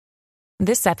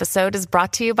This episode is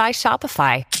brought to you by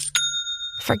Shopify.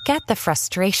 Forget the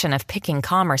frustration of picking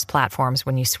commerce platforms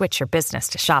when you switch your business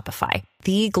to Shopify,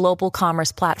 the global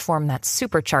commerce platform that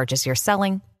supercharges your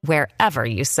selling wherever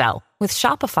you sell. With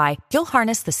Shopify, you'll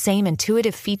harness the same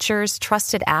intuitive features,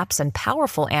 trusted apps, and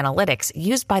powerful analytics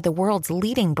used by the world's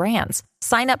leading brands.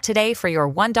 Sign up today for your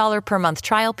 $1 per month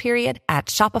trial period at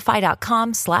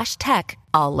shopify.com/tech,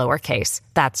 all lowercase.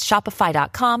 That's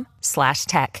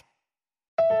shopify.com/tech.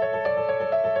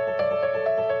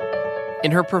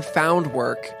 In her profound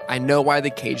work, I Know Why the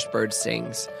Caged Bird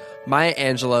Sings, Maya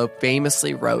Angelou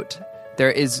famously wrote, "There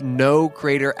is no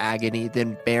greater agony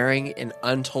than bearing an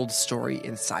untold story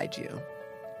inside you."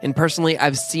 And personally,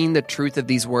 I've seen the truth of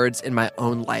these words in my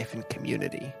own life and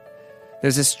community.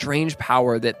 There's a strange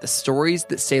power that the stories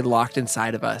that stay locked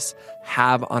inside of us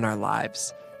have on our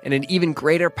lives, and an even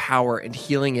greater power and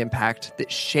healing impact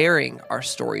that sharing our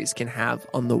stories can have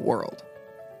on the world.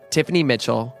 Tiffany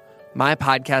Mitchell, my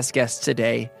podcast guest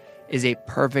today, is a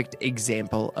perfect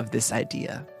example of this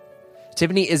idea.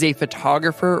 Tiffany is a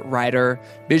photographer, writer,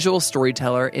 visual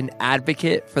storyteller, and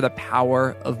advocate for the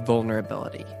power of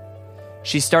vulnerability.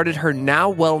 She started her now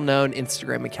well-known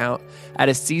Instagram account at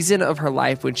a season of her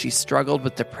life when she struggled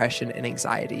with depression and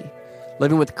anxiety,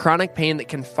 living with chronic pain that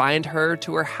confined her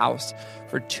to her house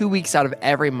for 2 weeks out of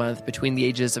every month between the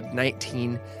ages of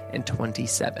 19 and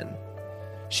 27.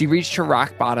 She reached her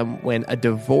rock bottom when a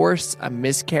divorce, a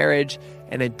miscarriage,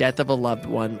 and a death of a loved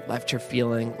one left her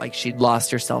feeling like she'd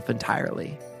lost herself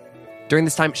entirely. During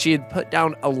this time, she had put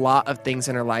down a lot of things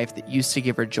in her life that used to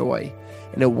give her joy,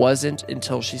 and it wasn't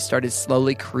until she started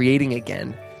slowly creating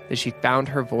again that she found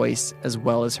her voice as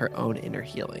well as her own inner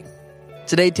healing.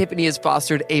 Today, Tiffany has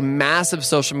fostered a massive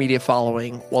social media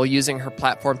following while using her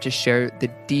platform to share the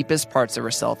deepest parts of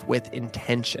herself with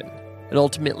intention, and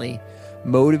ultimately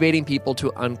motivating people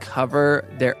to uncover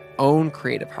their own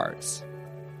creative hearts.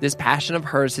 This passion of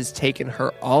hers has taken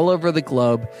her all over the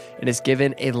globe and has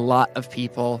given a lot of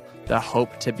people the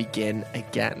hope to begin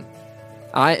again.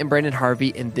 I am Brandon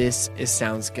Harvey, and this is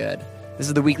Sounds Good. This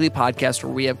is the weekly podcast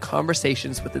where we have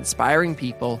conversations with inspiring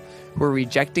people who are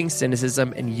rejecting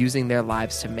cynicism and using their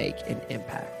lives to make an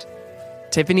impact.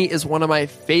 Tiffany is one of my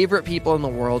favorite people in the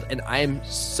world, and I am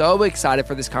so excited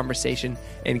for this conversation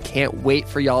and can't wait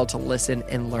for y'all to listen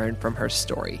and learn from her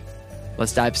story.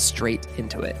 Let's dive straight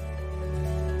into it.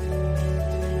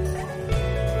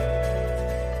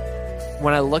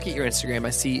 When I look at your Instagram, I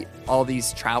see all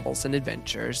these travels and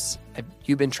adventures. Have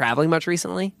you been traveling much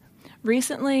recently?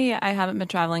 Recently, I haven't been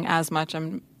traveling as much.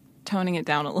 I'm toning it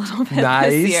down a little bit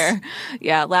Nice. this year.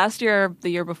 Yeah, last year, the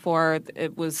year before,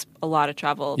 it was a lot of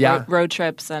travel. Yeah. Road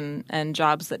trips and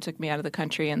jobs that took me out of the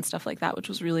country and stuff like that, which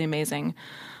was really amazing.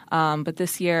 But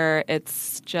this year, it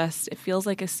feels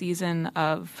like a season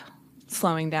of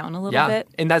slowing down a little bit.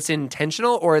 And that's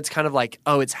intentional, or it's kind of like,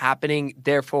 oh, it's happening,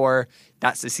 therefore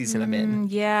that's the season I'm in?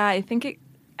 Yeah, I think it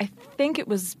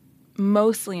was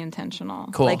mostly intentional.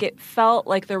 Cool. Like, it felt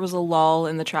like there was a lull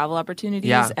in the travel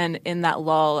opportunities, and in that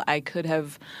lull, I could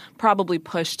have probably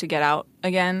pushed to get out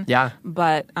again. Yeah.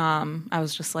 But I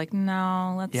was just like,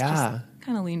 no, let's just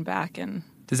kind of lean back and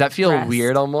Does that feel rest.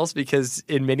 weird almost? Because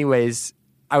in many ways,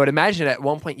 I would imagine at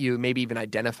one point you maybe even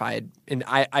identified, and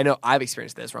I know I've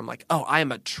experienced this, where I'm like, oh, I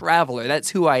am a traveler. That's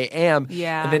who I am.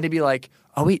 Yeah. And then to be like,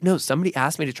 oh, wait, no, somebody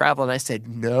asked me to travel, and I said,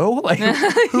 no? Like,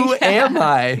 who am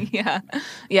I?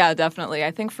 Yeah, definitely.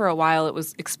 I think for a while it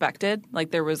was expected.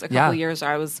 Like, there was a couple years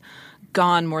where I was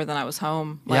gone more than I was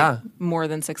home, like more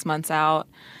than 6 months out.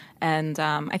 And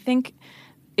I think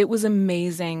it was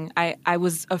amazing. I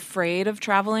was afraid of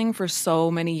traveling for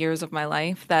so many years of my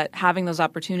life that having those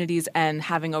opportunities and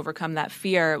having overcome that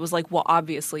fear, it was like, well,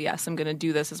 obviously, yes, I'm going to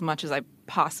do this as much as I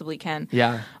possibly can.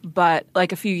 Yeah. But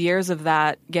like a few years of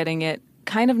that, getting it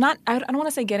kind of not, I don't want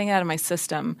to say getting it out of my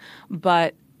system,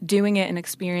 but doing it and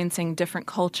experiencing different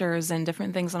cultures and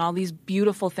different things and all these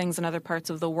beautiful things in other parts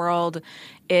of the world,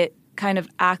 it kind of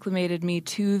acclimated me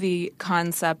to the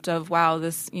concept of, wow,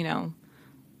 this,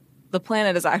 the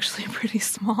planet is actually pretty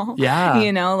small. Yeah.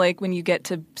 Like when you get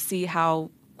to see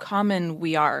how common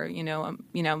we are,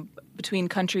 between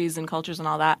countries and cultures and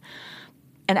all that.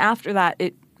 And after that,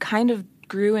 it kind of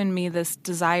grew in me this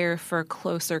desire for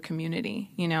closer community,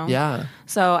 Yeah.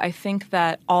 So I think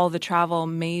that all the travel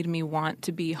made me want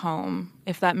to be home,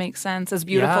 if that makes sense. As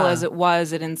beautiful as it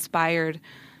was, it inspired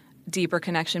deeper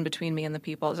connection between me and the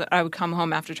people. So I would come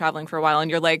home after traveling for a while, and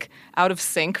you're like out of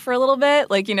sync for a little bit.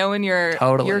 Like, when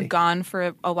you're gone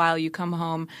for a while, you come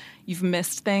home, you've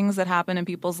missed things that happen in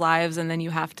people's lives, and then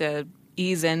you have to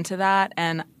ease into that.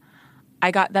 And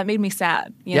that made me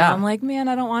sad. You know, I'm like, man,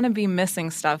 I don't want to be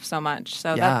missing stuff so much.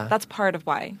 So that's part of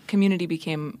why community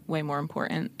became way more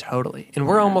important. Totally. And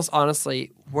we're almost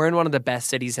honestly, we're in one of the best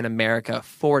cities in America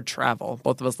for travel,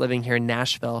 both of us living here in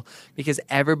Nashville, because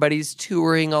everybody's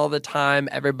touring all the time.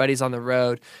 Everybody's on the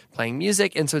road playing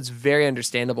music. And so it's very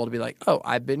understandable to be like, oh,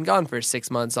 I've been gone for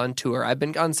 6 months on tour. I've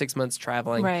been gone 6 months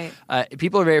traveling. Right.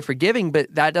 People are very forgiving,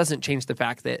 but that doesn't change the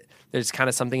fact that there's kind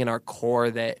of something in our core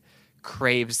that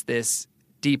craves this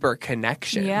deeper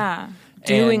connection. Yeah.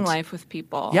 Doing life with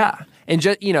people. Yeah. And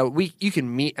just, you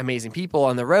can meet amazing people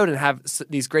on the road and have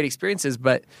these great experiences,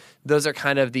 but those are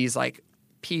kind of these like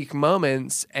peak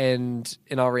moments. And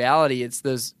in all reality, it's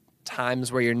those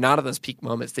times where you're not at those peak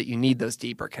moments that you need those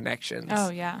deeper connections.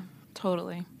 Oh, yeah.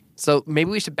 Totally. So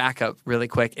maybe we should back up really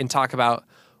quick and talk about,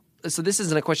 so this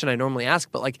isn't a question I normally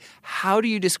ask, but like, how do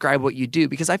you describe what you do?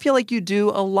 Because I feel like you do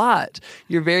a lot.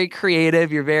 You're very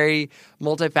creative. You're very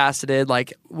multifaceted.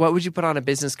 Like, what would you put on a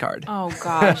business card? Oh,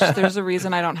 gosh. There's a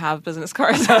reason I don't have business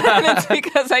cards. And it's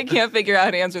because I can't figure out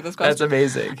how to answer this question. That's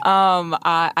amazing.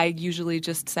 I usually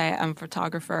just say I'm a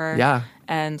photographer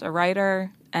and a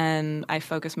writer, and I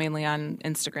focus mainly on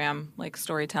Instagram, like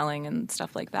storytelling and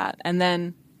stuff like that. And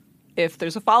then if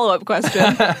there's a follow-up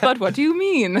question, but what do you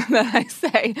mean that I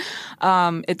say?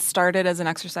 It started as an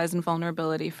exercise in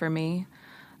vulnerability for me.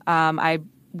 I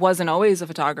wasn't always a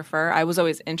photographer. I was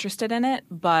always interested in it,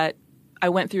 but I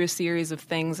went through a series of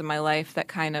things in my life that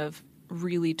kind of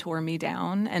really tore me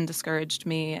down and discouraged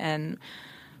me. And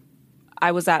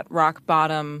I was at rock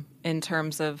bottom in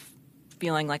terms of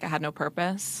feeling like I had no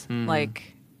purpose,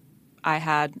 like I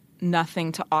had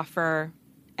nothing to offer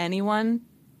anyone,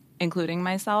 including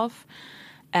myself.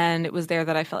 And it was there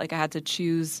that I felt like I had to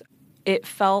choose. It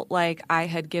felt like I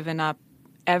had given up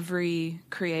every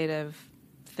creative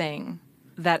thing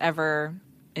that ever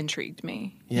intrigued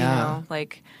me. Yeah. You know,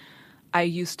 like I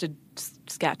used to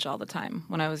sketch all the time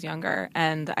when I was younger,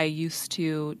 and I used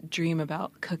to dream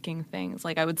about cooking things.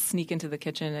 Like I would sneak into the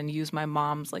kitchen and use my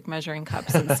mom's like measuring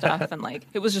cups and stuff. And like,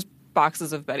 it was just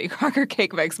boxes of Betty Crocker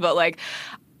cake mix, but like,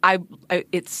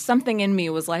 it's something in me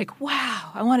was like,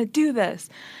 wow, I want to do this.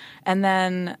 And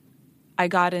then I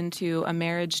got into a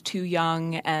marriage too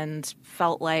young and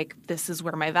felt like this is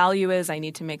where my value is. I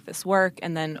need to make this work.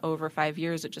 And then over 5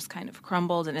 years, it just kind of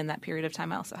crumbled. And in that period of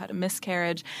time, I also had a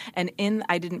miscarriage. And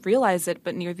I didn't realize it,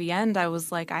 but near the end, I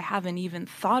was like, I haven't even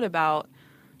thought about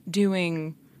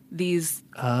doing these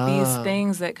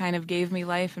things that kind of gave me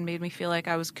life and made me feel like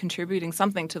I was contributing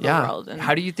something to the world. And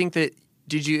how do you think that,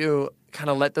 did you kind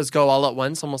of let those go all at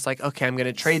once? Almost like, okay, I'm going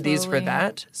to trade these for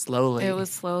that? Slowly. It was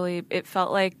slowly. It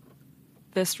felt like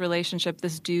this relationship,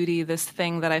 this duty, this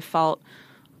thing that I felt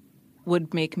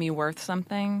would make me worth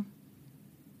something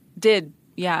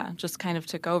just kind of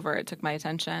took over. It took my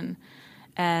attention.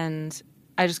 And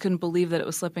I just couldn't believe that it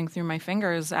was slipping through my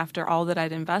fingers after all that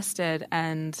I'd invested,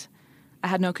 and I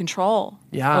had no control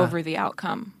over the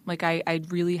outcome. Like I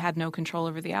really had no control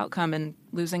over the outcome, and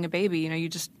losing a baby,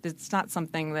 it's not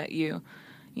something that you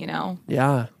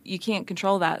can't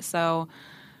control that. So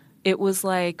it was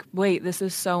like, wait, this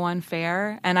is so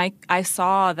unfair. And I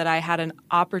saw that I had an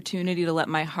opportunity to let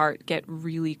my heart get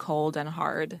really cold and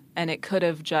hard, and it could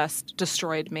have just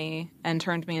destroyed me and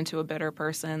turned me into a bitter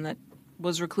person that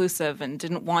was reclusive and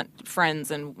didn't want friends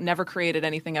and never created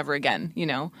anything ever again,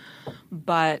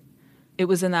 But it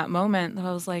was in that moment that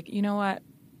I was like, you know what?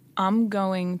 I'm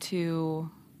going to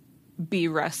be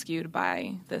rescued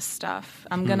by this stuff.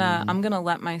 I'm gonna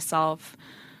let myself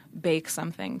bake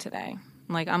something today.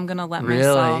 Like I'm gonna let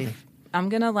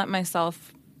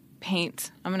myself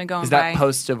paint. I'm gonna go and Is that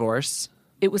post-divorce?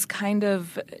 It was kind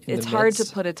of, it's hard to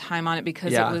put a time on it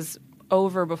because it was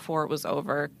over before it was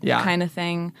over kind of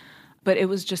thing. But it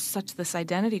was just such this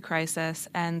identity crisis,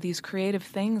 and these creative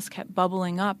things kept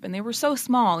bubbling up, and they were so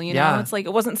small, It's like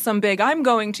it wasn't some big, I'm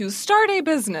going to start a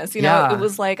business, It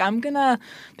was like, I'm going to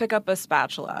pick up a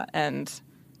spatula and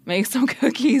make some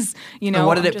cookies, And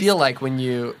what did it feel like when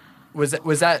you... Was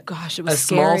that gosh, it was a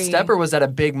small scary. step, or was that a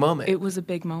big moment? It was a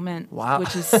big moment. Wow.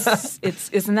 Which is,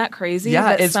 isn't that crazy? Yeah,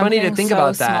 that it's funny to think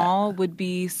about that. Small would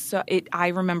be so. I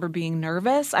remember being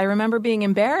nervous. I remember being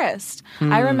embarrassed.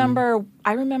 I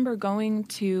remember going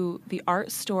to the art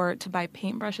store to buy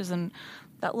paintbrushes and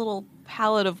that little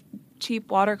palette of cheap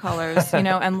watercolors,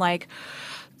 and like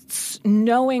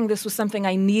knowing this was something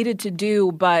I needed to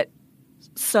do, but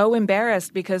so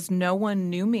embarrassed because no one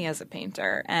knew me as a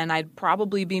painter, and I'd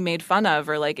probably be made fun of,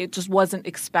 or like it just wasn't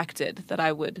expected that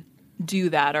I would do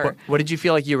that. Or what did you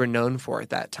feel like you were known for at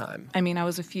that time? I mean, I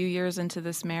was a few years into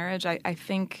this marriage. I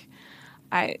think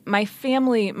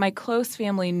my close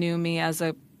family knew me as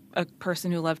a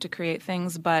person who loved to create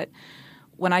things, but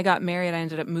when I got married, I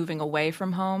ended up moving away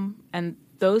from home. And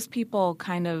those people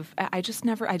I just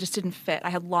didn't fit.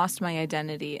 I had lost my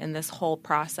identity in this whole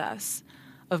process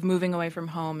of moving away from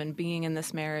home and being in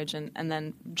this marriage and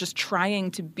then just trying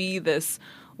to be this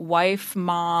wife,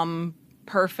 mom,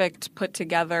 perfect, put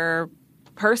together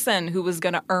person who was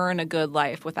going to earn a good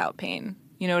life without pain.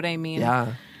 You know what I mean?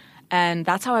 Yeah. And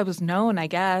that's how I was known, I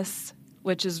guess,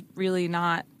 which is really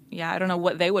not, I don't know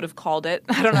what they would have called it.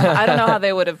 I don't know how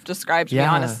they would have described me,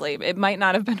 honestly. It might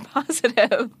not have been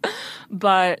positive.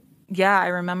 But yeah, I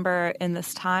remember in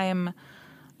this time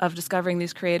of discovering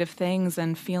these creative things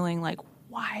and feeling like,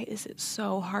 why is it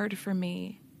so hard for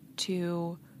me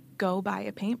to go buy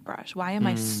a paintbrush? Why am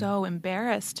I so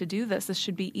embarrassed to do this? This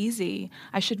should be easy.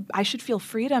 I should feel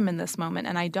freedom in this moment,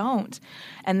 and I don't.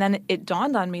 And then it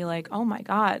dawned on me like, oh my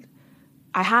God,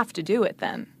 I have to do it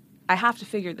then. I have to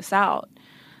figure this out.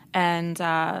 And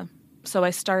so I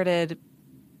started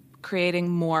creating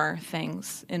more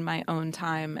things in my own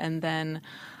time. And then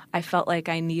I felt like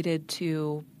I needed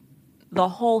to, the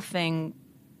whole thing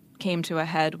came to a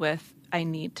head with, I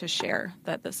need to share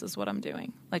that this is what I'm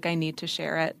doing. Like, I need to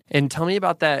share it. And tell me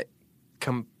about that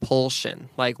compulsion.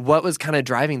 Like, what was kind of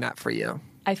driving that for you?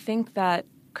 I think that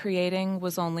creating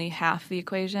was only half the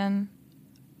equation.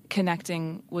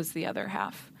 Connecting was the other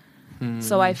half.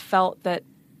 So I felt that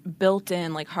built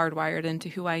in, like hardwired into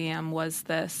who I am, was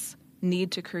this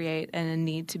need to create and a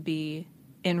need to be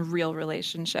in real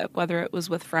relationship, whether it was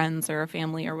with friends or a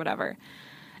family or whatever.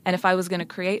 And if I was going to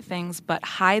create things but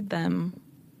hide them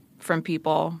from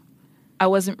people, I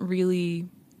wasn't really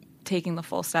taking the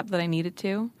full step that I needed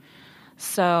to.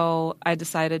 So I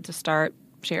decided to start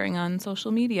sharing on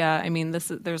social media. I mean,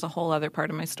 there's a whole other part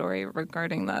of my story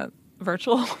regarding the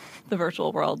virtual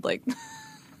world. Like,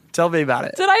 tell me about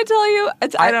it. Did I tell you?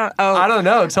 I don't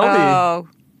know. Tell me. Oh,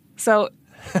 so,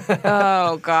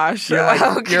 oh gosh. You're like,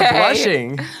 okay. You're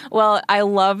blushing. Well, I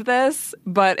love this,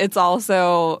 but it's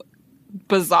also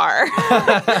bizarre.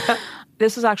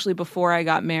 This was actually before I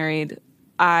got married.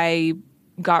 I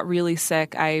got really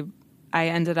sick. I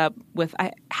ended up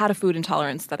I had a food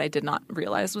intolerance that I did not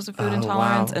realize was a food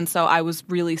intolerance. Wow. And so I was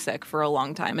really sick for a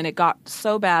long time. And it got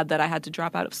so bad that I had to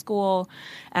drop out of school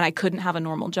and I couldn't have a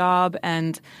normal job.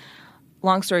 And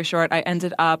long story short, I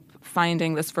ended up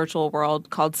finding this virtual world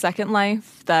called Second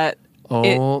Life that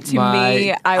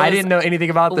I didn't know anything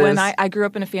about this. When I grew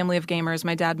up in a family of gamers.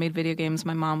 My dad made video games.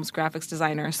 My mom was graphics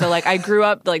designer. So like I grew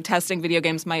up like testing video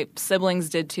games. My siblings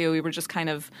did too. We were just kind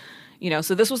of,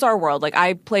 so this was our world. Like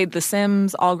I played The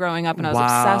Sims all growing up and I was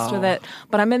obsessed with it.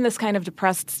 But I'm in this kind of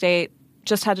depressed state,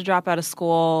 just had to drop out of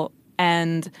school,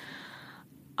 and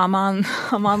I'm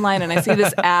online and I see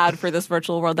this ad for this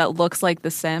virtual world that looks like The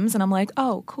Sims, and I'm like,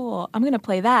 oh, cool, I'm going to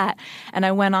play that. And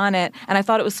I went on it, and I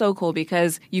thought it was so cool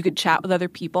because you could chat with other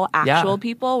people, actual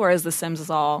people, whereas The Sims is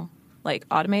all like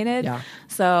automated. Yeah.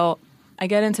 So I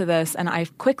get into this, and I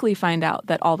quickly find out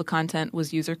that all the content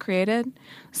was user created.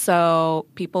 So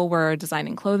people were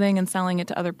designing clothing and selling it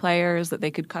to other players that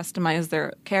they could customize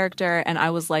their character. And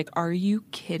I was like, are you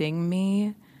kidding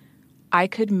me? I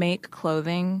could make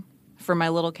clothing for my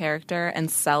little character and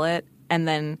sell it and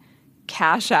then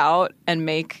cash out and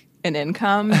make an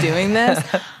income doing this.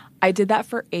 I did that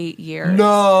for 8 years.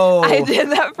 No. I did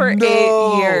that for 8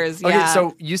 years. Yeah. Okay,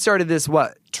 so you started this,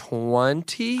 what,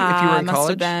 20 if you were in college? Must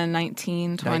have been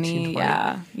 19, 20.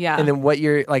 Yeah. And then what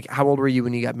year, like, how old were you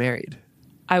when you got married?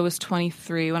 I was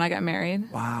 23 when I got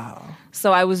married. Wow.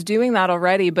 So I was doing that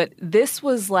already, but this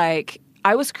was like,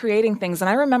 I was creating things, and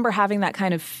I remember having that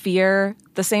kind of fear,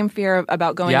 the same fear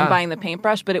about going and buying the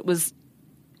paintbrush, but it was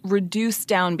reduced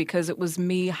down because it was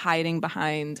me hiding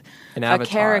behind a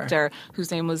character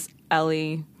whose name was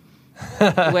Ellie,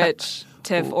 which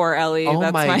Tiff or Ellie.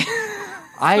 That's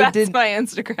my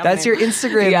Instagram. That's name. your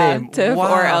Instagram name. Tiff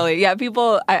or Ellie. Yeah,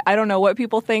 people. I don't know what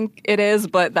people think it is,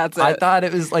 but that's it. I thought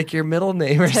it was like your middle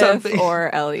name or Tiff something.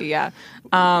 Or Ellie. Yeah.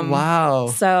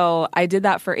 Wow. So I did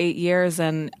that for 8 years,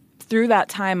 and through that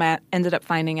time, I ended up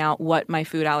finding out what my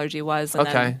food allergy was and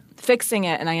then fixing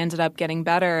it, and I ended up getting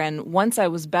better. And once I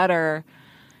was better,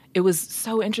 it was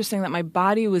so interesting that my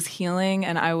body was healing,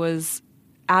 and I was,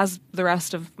 as the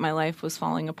rest of my life was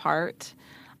falling apart.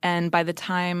 And by the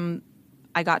time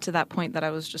I got to that point that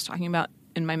I was just talking about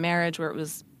in my marriage where it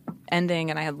was ending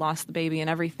and I had lost the baby and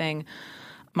everything,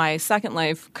 my Second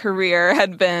Life career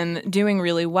had been doing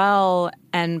really well,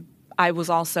 and I was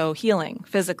also healing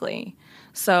physically.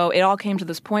 So it all came to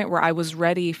this point where I was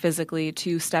ready physically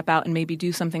to step out and maybe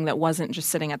do something that wasn't just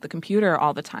sitting at the computer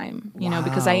all the time,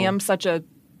 because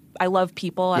I love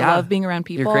people. I love being around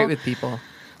people. You're great with people.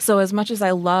 So as much as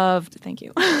I loved, thank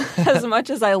you, as much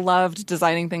as I loved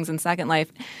designing things in Second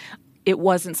Life, it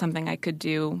wasn't something I could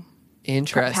do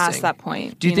past that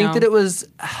point. Do you think that it was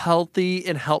healthy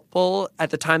and helpful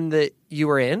at the time that you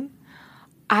were in?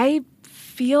 I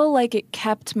feel like it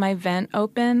kept my vent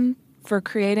open for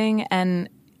creating, and,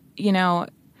 you know,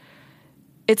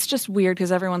 it's just weird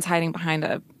because everyone's hiding behind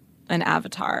an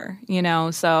avatar, you know?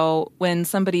 So when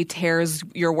somebody tears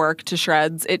your work to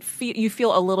shreds, you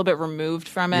feel a little bit removed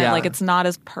from it. Yeah. Like, it's not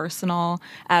as personal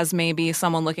as maybe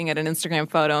someone looking at an Instagram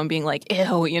photo and being like,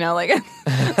 ew, you know? Like,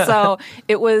 so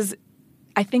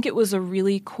I think it was a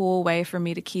really cool way for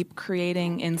me to keep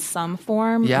creating in some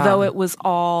form, though it was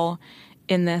all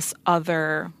in this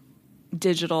other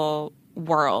digital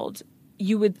world.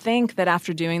 You would think that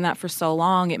after doing that for so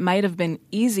long, it might have been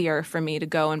easier for me to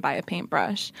go and buy a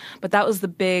paintbrush. But that was the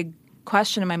big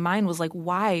question in my mind, was like,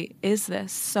 why is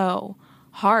this so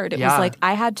hard? It was like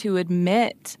I had to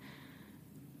admit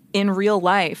in real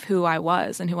life who I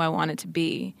was and who I wanted to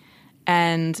be.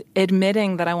 And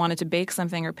admitting that I wanted to bake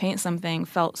something or paint something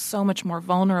felt so much more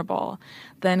vulnerable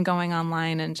than going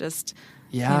online and just,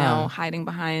 you know, hiding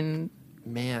behind,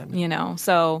 you know.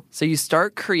 So you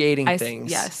start creating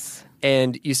things. Yes.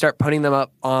 And you start putting them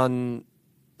up on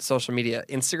social media.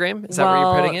 Instagram? Is that where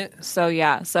you're putting it? So,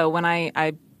 yeah. So when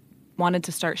I wanted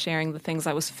to start sharing the things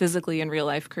I was physically in real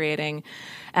life creating,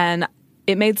 and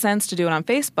it made sense to do it on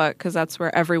Facebook because that's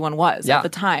where everyone was at the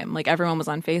time. Like, everyone was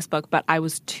on Facebook, but I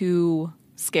was too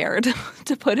scared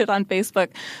to put it on Facebook.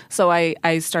 So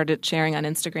I started sharing on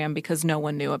Instagram because no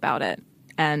one knew about it.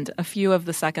 And a few of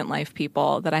the Second Life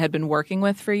people that I had been working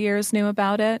with for years knew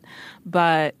about it,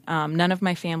 but none of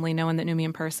my family, no one that knew me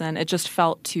in person. It just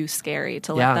felt too scary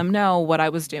to let them know what I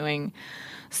was doing.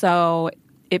 So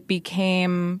it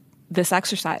became this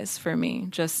exercise for me.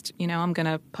 Just, you know, I'm going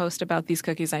to post about these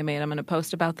cookies I made. I'm going to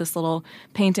post about this little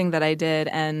painting that I did.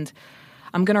 And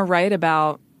I'm going to write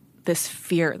about this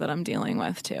fear that I'm dealing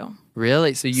with too.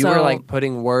 Really? So you were like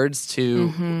putting words to...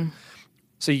 Mm-hmm.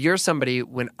 So you're somebody,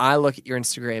 when I look at your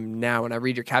Instagram now and I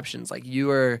read your captions, like,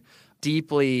 you are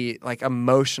deeply, like,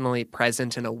 emotionally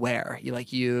present and aware.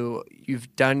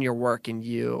 You've done your work and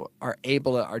you are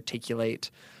able to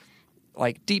articulate,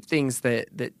 like, deep things that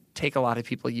take a lot of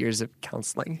people years of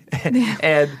counseling.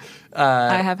 And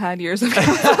I have had years of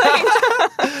counseling.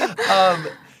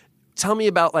 Tell me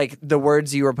about, like, the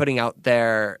words you were putting out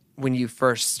there when you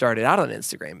first started out on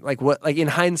Instagram. Like, what, like, in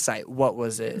hindsight, what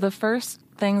was it? The first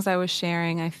things I was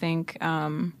sharing, I think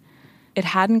it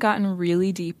hadn't gotten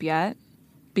really deep yet,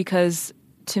 because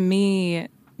to me,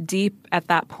 deep at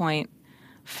that point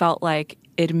felt like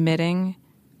admitting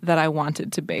that I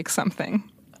wanted to bake something.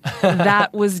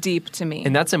 That was deep to me.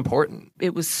 And that's important.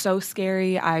 It was so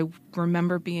scary. I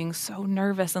remember being so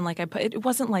nervous, and like it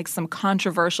wasn't like some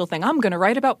controversial thing. I'm going to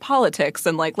write about politics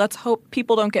and like, let's hope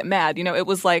people don't get mad. You know, it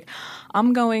was like,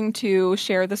 I'm going to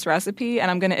share this recipe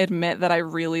and I'm going to admit that I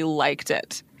really liked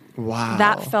it. Wow.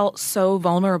 That felt so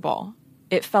vulnerable.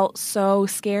 It felt so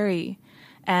scary.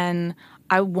 And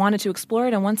I wanted to explore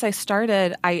it. And once I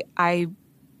started, I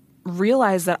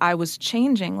realized that I was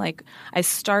changing. Like, I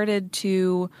started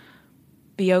to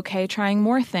be okay trying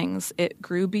more things. It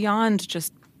grew beyond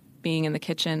just being in the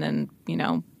kitchen and, you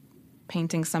know,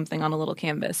 painting something on a little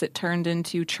canvas. It turned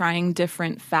into trying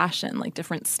different fashion, like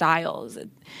different styles.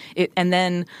 And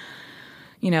then,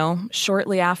 you know,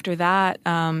 shortly after that,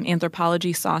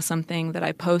 Anthropologie saw something that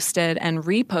I posted and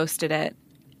reposted it.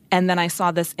 And then I saw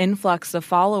this influx of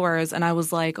followers and I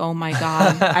was like, oh my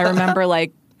God. I remember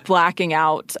like blacking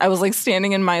out. I was like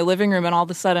standing in my living room and all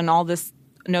of a sudden all this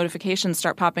notifications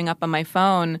start popping up on my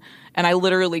phone, and I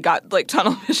literally got like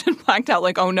tunnel vision, blacked out,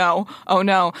 like, oh no.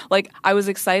 Like, I was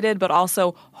excited but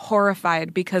also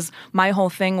horrified, because my whole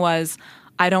thing was,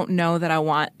 I don't know that I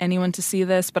want anyone to see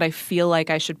this, but I feel like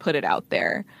I should put it out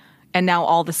there. And now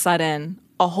all of a sudden,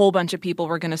 a whole bunch of people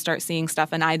were going to start seeing stuff,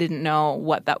 and I didn't know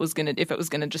what that was going to, if it was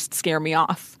going to just scare me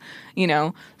off, you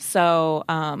know? So,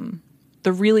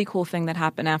 the really cool thing that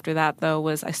happened after that, though,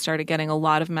 was I started getting a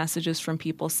lot of messages from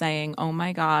people saying, oh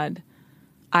my God,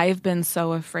 I've been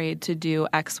so afraid to do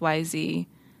XYZ,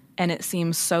 and it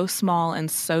seems so small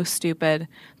and so stupid.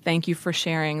 Thank you for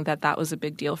sharing that was a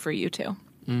big deal for you too.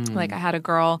 Like, I had a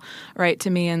girl write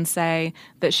to me and say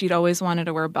that she'd always wanted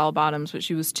to wear bell bottoms, but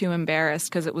she was too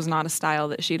embarrassed because it was not a style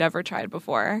that she'd ever tried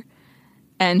before.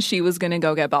 And she was going to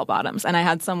go get bell bottoms. And I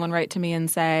had someone write to me and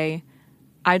say,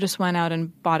 I just went out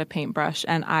and bought a paintbrush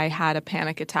and I had a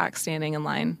panic attack standing in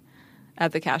line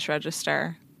at the cash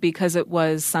register, because it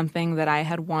was something that I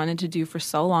had wanted to do for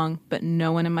so long, but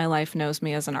no one in my life knows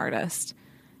me as an artist.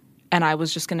 And I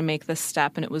was just going to make this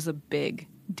step, and it was a big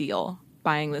deal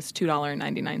buying this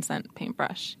 $2.99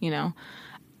 paintbrush, you know.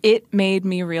 It made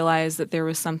me realize that there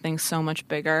was something so much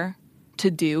bigger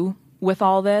to do with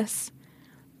all this.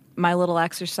 My little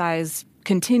exercise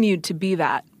continued to be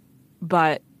that,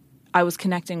 but I was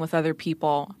connecting with other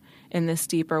people in this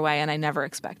deeper way, and I never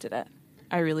expected it.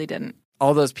 I really didn't.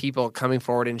 All those people coming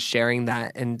forward and sharing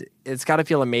that, and it's got to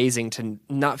feel amazing to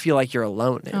not feel like you're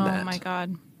alone in that. Oh, my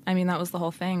God. I mean, that was the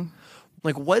whole thing.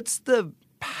 Like, what's the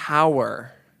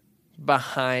power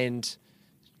behind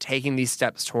taking these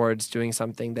steps towards doing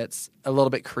something that's a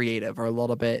little bit creative or a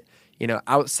little bit,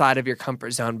 outside of your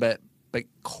comfort zone, but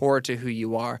core to who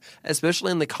you are,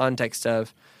 especially in the context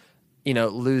of,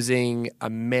 losing a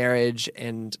marriage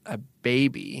and a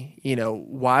baby?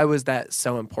 Why was that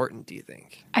so important, do you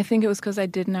think? I think it was because I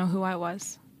didn't know who I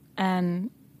was. And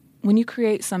when you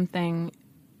create something,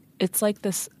 it's like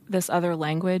this other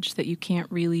language that you can't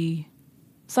really,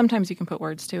 sometimes you can put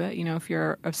words to it, if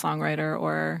you're a songwriter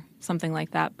or something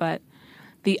like that. But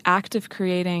the act of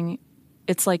creating,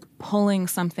 it's like pulling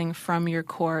something from your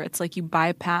core. It's like you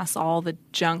bypass all the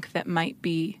junk that might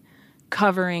be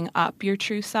covering up your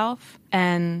true self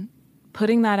and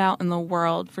putting that out in the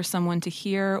world for someone to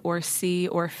hear or see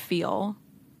or feel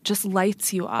just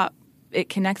lights you up. It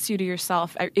connects you to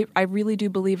yourself. I really do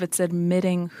believe it's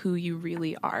admitting who you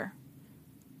really are.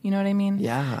 You know what I mean?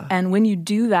 Yeah. And when you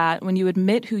do that, when you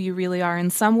admit who you really are in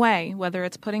some way, whether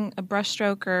it's putting a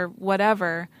brushstroke or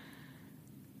whatever,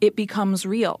 it becomes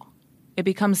real. It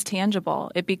becomes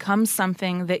tangible. It becomes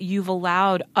something that you've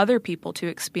allowed other people to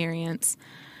experience.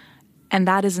 And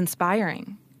that is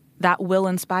inspiring. That will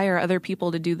inspire other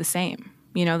people to do the same.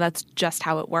 That's just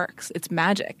how it works. It's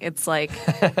magic. It's like,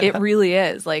 it really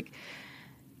is. Like,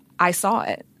 I saw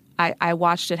it. I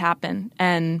watched it happen.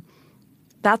 And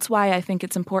that's why I think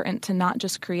it's important to not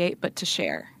just create, but to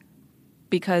share.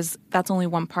 Because that's only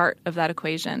one part of that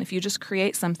equation. If you just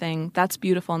create something, that's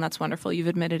beautiful and that's wonderful. You've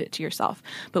admitted it to yourself.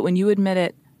 But when you admit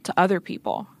it to other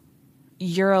people,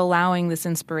 you're allowing this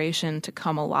inspiration to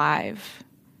come alive.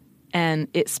 And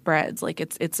it spreads. Like,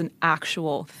 it's an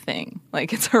actual thing.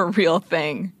 Like, it's a real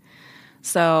thing.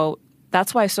 So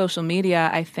that's why social media,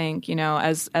 I think,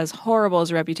 as horrible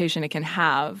as a reputation it can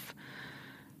have,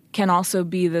 can also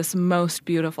be this most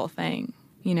beautiful thing,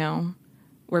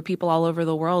 where people all over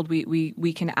the world,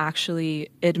 we can actually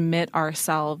admit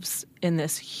ourselves in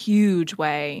this huge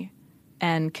way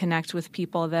and connect with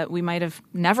people that we might have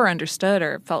never understood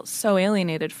or felt so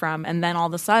alienated from. And then all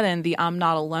of a sudden, the I'm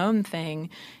not alone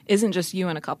thing isn't just you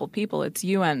and a couple people. It's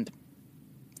you and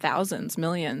thousands,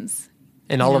 millions.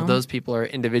 And all of those people are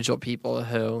individual people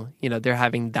who, they're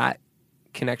having that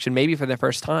connection maybe for the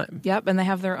first time. Yep, and they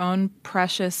have their own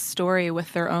precious story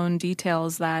with their own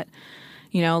details that,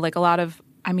 like a lot of,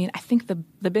 I think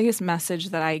the biggest message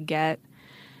that I get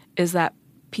is that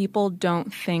people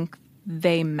don't think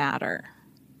they matter.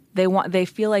 They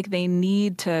feel like they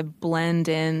need to blend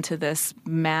into this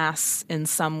mass in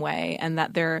some way, and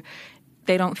that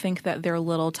they don't think that their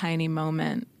little tiny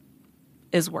moment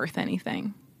is worth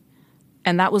anything.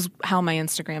 And that was how my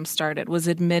Instagram started, was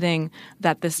admitting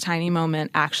that this tiny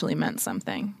moment actually meant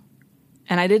something.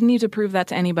 And I didn't need to prove that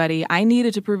to anybody. I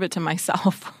needed to prove it to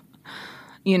myself.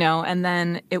 And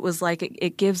then it was like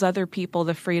it gives other people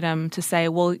the freedom to say,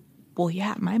 well,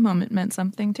 yeah, my moment meant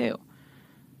something too.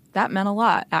 That meant a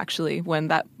lot, actually, when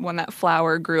that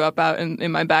flower grew up out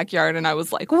in my backyard, and I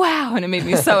was like, wow, and it made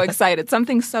me so excited.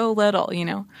 Something so little,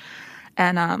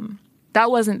 And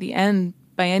that wasn't the end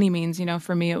by any means.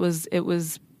 For me, it was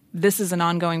this is an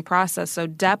ongoing process. So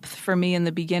depth for me in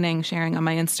the beginning, sharing on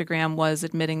my Instagram, was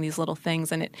admitting these little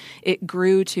things, and it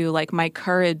grew to, like, my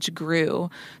courage grew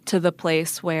to the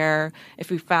place where,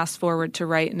 if we fast forward to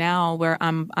right now, where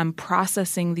I'm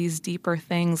processing these deeper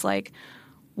things, like,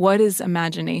 what is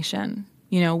imagination?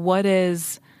 What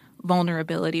is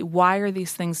vulnerability? Why are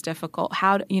these things difficult?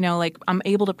 How, I'm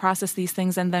able to process these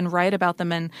things and then write about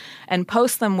them and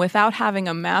post them without having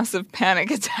a massive panic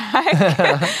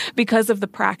attack because of the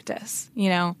practice,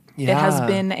 Yeah. It has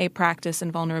been a practice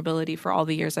in vulnerability for all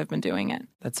the years I've been doing it.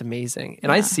 That's amazing.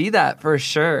 And I see that for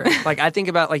sure. Like, I think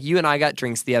about, like, you and I got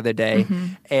drinks the other day,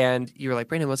 and you were like,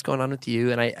 Brandon, what's going on with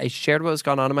you? And I shared what was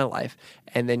going on in my life.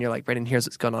 And then you're like, Brandon, here's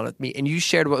what's going on with me. And you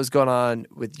shared what was going on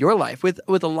with your life with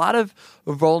a lot of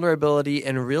vulnerability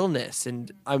and realness.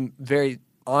 And I'm very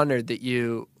honored that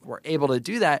you were able to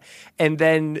do that. And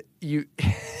then you,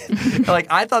 like,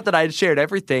 I thought that I had shared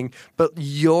everything, but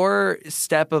your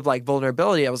step of, like,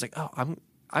 vulnerability, I was like, oh,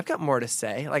 I've got more to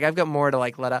say. Like, I've got more to,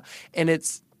 like, let out. And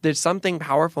there's something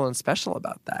powerful and special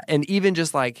about that. And even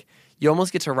just, like, you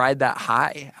almost get to ride that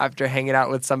high after hanging out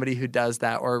with somebody who does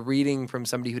that, or reading from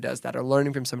somebody who does that, or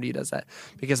learning from somebody who does that.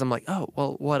 Because I'm like, oh,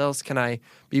 well, what else can I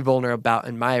be vulnerable about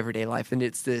in my everyday life? And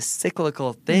it's this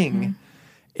cyclical thing.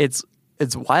 It's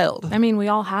It's wild. I mean, we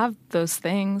all have those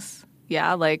things.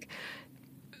 Yeah, like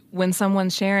when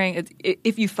someone's sharing,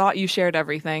 if you thought you shared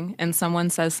everything and someone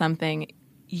says something,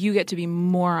 you get to be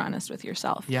more honest with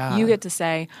yourself. Yeah. You get to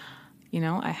say,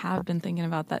 I have been thinking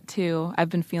about that too. I've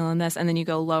been feeling this. And then you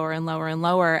go lower and lower and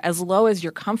lower, as low as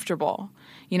you're comfortable.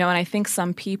 And I think for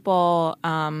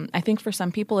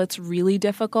some people, it's really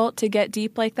difficult to get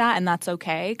deep like that. And that's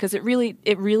okay, because it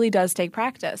really does take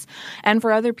practice. And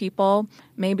for other people,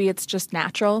 maybe it's just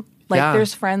natural. Like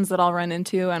there's friends that I'll run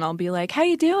into and I'll be like, how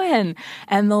you doing?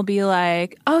 And they'll be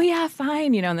like, oh yeah,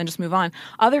 fine, and then just move on.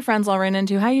 Other friends I'll run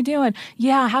into, how you doing?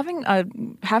 Yeah,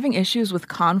 having issues with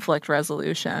conflict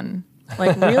resolution.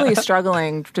 Like really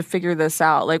struggling to figure this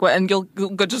out. Like and you'll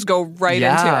just go right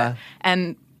into it.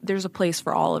 And there's a place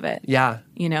for all of it. Yeah.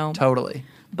 Totally.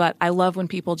 But I love when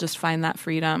people just find that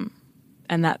freedom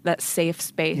and that safe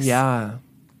space. Yeah.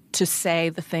 To say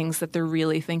the things that they're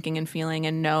really thinking and feeling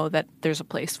and know that there's a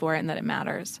place for it and that it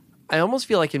matters. I almost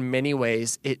feel like in many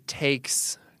ways it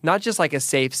takes not just like a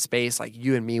safe space like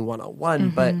you and me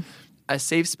one-on-one, but a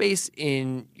safe space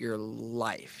in your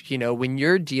life. When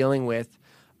you're dealing with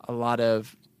a lot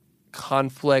of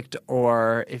conflict,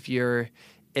 or if you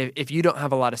don't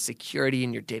have a lot of security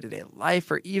in your day-to-day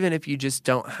life, or even if you just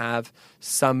don't have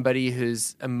somebody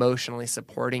who's emotionally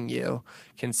supporting you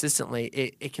consistently,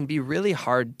 it can be really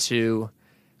hard to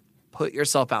put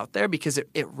yourself out there because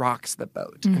it rocks the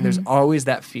boat. And there's always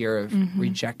that fear of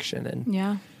rejection.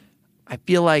 And I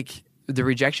feel like the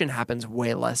rejection happens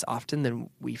way less often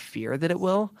than we fear that it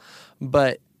will.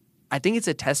 But I think it's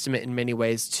a testament in many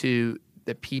ways to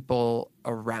the people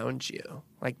around you.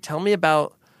 Like, tell me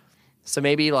about... So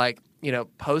maybe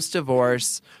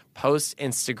post-divorce,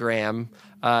 post-Instagram,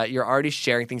 you're already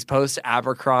sharing things,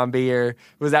 post-Abercrombie, or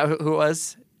was that who it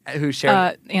was? Who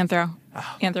shared?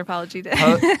 Anthropology did.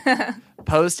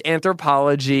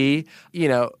 Post-Anthropology,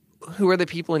 who are the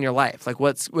people in your life? Like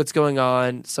what's going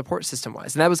on support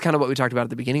system-wise? And that was kind of what we talked about at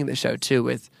the beginning of the show too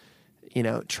with,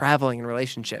 traveling and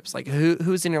relationships. Like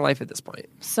who's in your life at this point?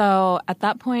 So at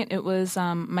that point, it was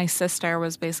my sister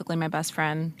was basically my best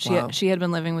friend. She had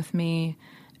been living with me,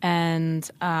 and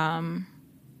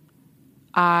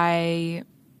I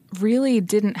really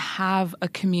didn't have a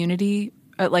community,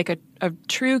 like a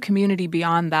true community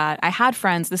beyond that. I had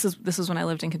friends. This is when I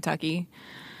lived in Kentucky,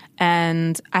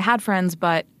 and I had friends,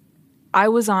 but I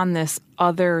was on this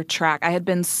other track. I had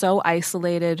been so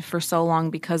isolated for so long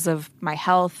because of my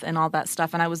health and all that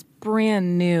stuff. And I was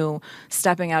brand new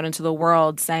stepping out into the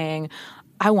world saying,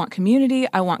 I want community,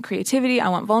 I want creativity, I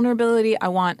want vulnerability, I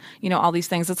want, all these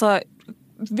things. It's a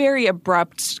very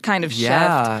abrupt kind of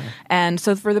shift. And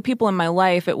so for the people in my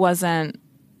life, it wasn't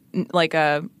like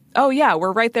oh yeah,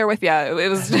 we're right there with you. It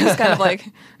was just kind of like,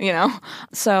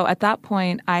 So at that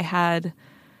point, I had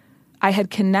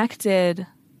connected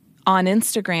on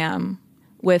Instagram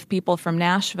with people from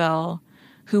Nashville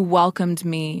who welcomed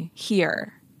me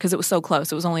here because it was so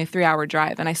close. It was only a 3-hour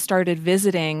drive. And I started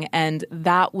visiting, and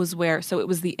that was so it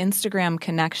was the Instagram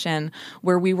connection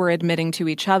where we were admitting to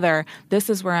each other, this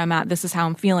is where I'm at, this is how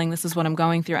I'm feeling, this is what I'm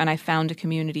going through. And I found a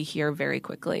community here very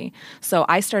quickly. So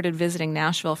I started visiting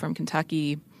Nashville from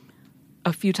Kentucky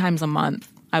a few times a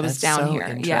month. I was That's down so here.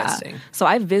 Interesting. Yeah. So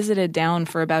I visited down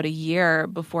for about a year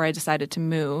before I decided to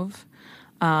move.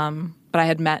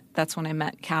 But that's when I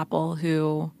met Capel,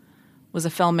 who was a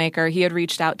filmmaker. He had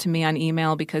reached out to me on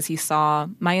email because he saw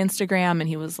my Instagram and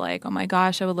he was like, oh my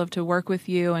gosh, I would love to work with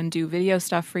you and do video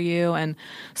stuff for you. And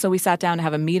so we sat down to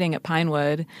have a meeting at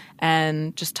Pinewood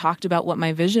and just talked about what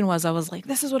my vision was. I was like,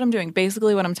 this is what I'm doing.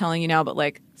 Basically what I'm telling you now, but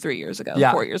like 4 years ago.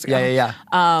 Yeah.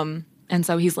 And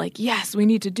so he's like, yes, we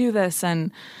need to do this.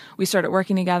 And we started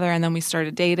working together, and then we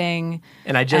started dating.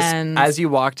 And as you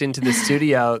walked into the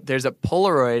studio, there's a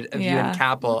Polaroid of you and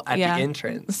Capel at the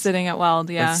entrance. Sitting at Weld,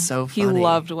 yeah. That's so funny. He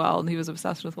loved Weld. He was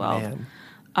obsessed with Weld.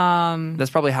 Man.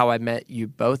 That's probably how I met you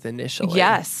both initially.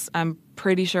 Yes, I'm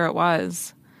pretty sure it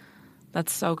was.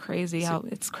 That's so crazy.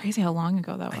 It's crazy how long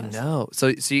ago that was. I know. So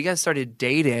you guys started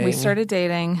dating. We started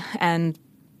dating, and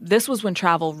this was when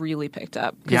travel really picked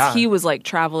up because he was like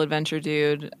travel adventure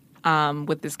dude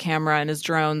with his camera and his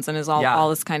drones and his all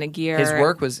this kind of gear. His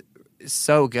work was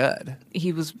so good.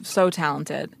 He was so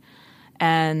talented,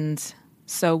 and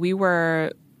so we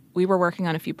were working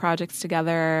on a few projects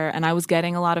together, and I was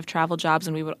getting a lot of travel jobs,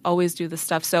 and we would always do this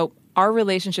stuff. So our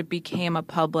relationship became a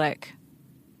public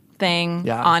thing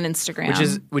on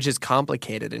Instagram, which is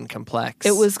complicated and complex.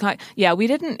 It was, we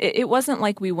didn't. It wasn't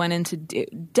like we went into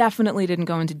definitely didn't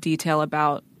go into detail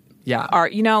about our,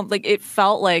 it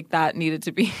felt like that needed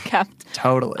to be kept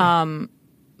totally.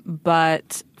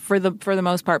 But for the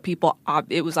most part, people,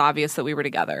 it was obvious that we were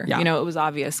together. Yeah. You know, it was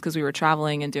obvious because we were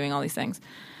traveling and doing all these things.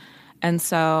 And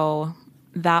so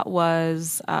that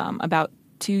was about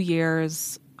 2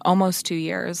 years, almost 2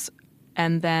 years.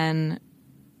 And then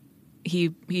he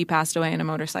passed away in a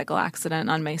motorcycle accident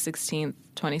on May 16th,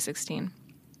 2016.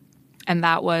 And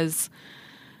that was,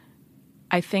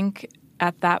 I think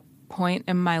at that point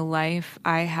in my life,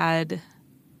 I had,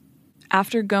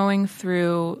 after going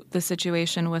through the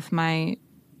situation with my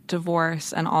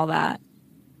divorce and all that,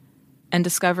 and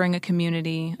discovering a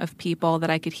community of people that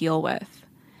I could heal with,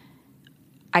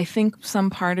 I think some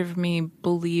part of me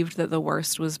believed that the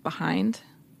worst was behind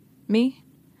me,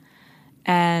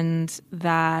 and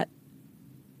that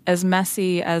as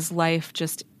messy as life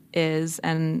just is,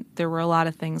 and there were a lot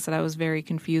of things that I was very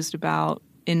confused about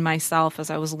in myself as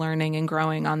I was learning and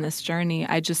growing on this journey,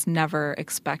 I just never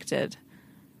expected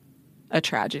a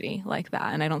tragedy like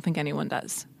that, and I don't think anyone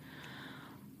does.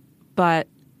 But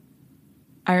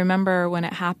I remember when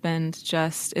it happened,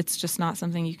 it's just not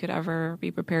something you could ever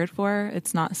be prepared for.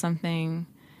 It's not something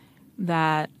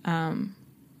that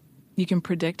you can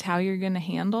predict how you're going to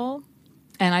handle.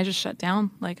 And I just shut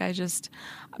down. Like I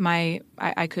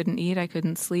couldn't eat. I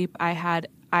couldn't sleep.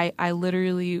 I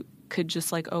literally could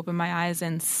just like open my eyes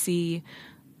and see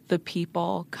the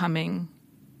people coming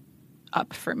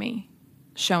up for me,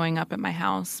 showing up at my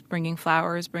house, bringing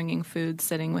flowers, bringing food,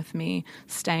 sitting with me,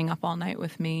 staying up all night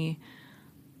with me,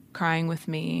 crying with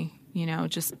me, you know,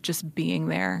 just being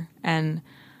there. And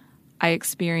I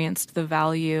experienced the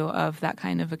value of that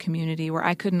kind of a community where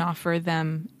I couldn't offer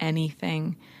them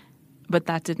anything, but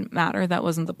that didn't matter. That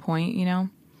wasn't the point, you know?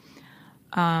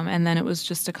 And then it was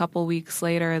just a couple weeks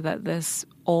later that this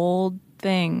old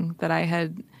thing that I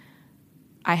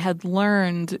had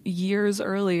learned years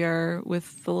earlier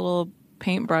with the little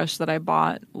paintbrush that I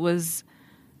bought was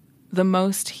the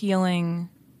most healing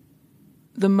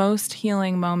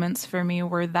moments for me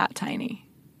were that tiny,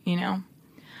 you know,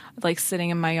 like sitting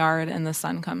in my yard and the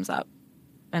sun comes up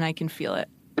and I can feel it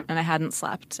and I hadn't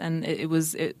slept and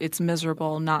it's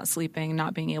miserable not sleeping,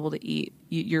 not being able to eat.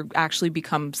 You're actually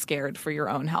become scared for your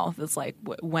own health. It's like,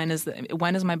 when is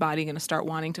my body going to start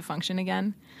wanting to function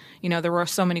again? You know, there were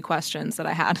so many questions that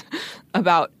I had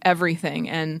about everything.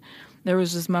 And there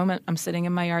was this moment, I'm sitting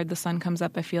in my yard, the sun comes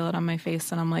up, I feel it on my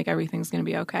face, and I'm like, everything's going to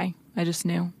be okay. I just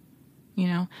knew, you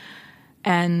know?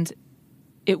 And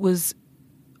it was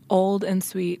old and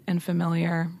sweet and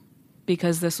familiar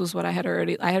because this was what I had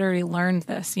already learned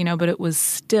this, you know, but it was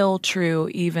still true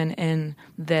even in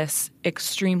this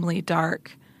extremely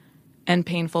dark and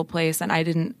painful place.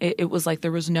 And it was like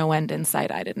there was no end in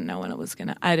sight. I didn't know when I was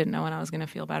going to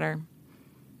feel better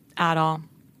at all.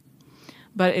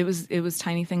 But it was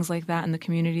tiny things like that in the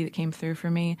community that came through for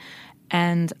me.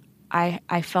 And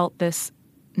I felt this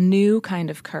new kind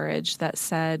of courage that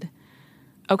said,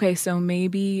 okay, so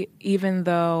maybe even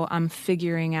though I'm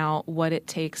figuring out what it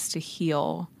takes to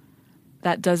heal,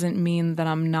 that doesn't mean that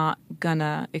I'm not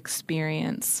gonna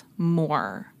experience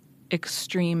more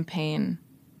extreme pain,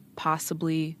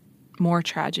 possibly more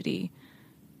tragedy,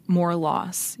 more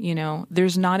loss, you know?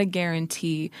 There's not a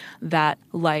guarantee that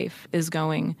life is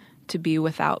going to be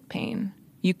without pain.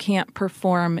 You can't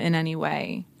perform in any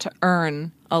way to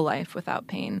earn a life without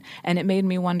pain. And it made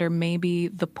me wonder, maybe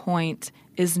the point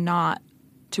is not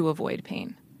to avoid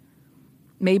pain.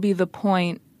 Maybe the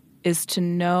point is to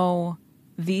know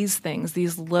these things,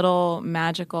 these little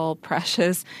magical,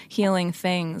 precious, healing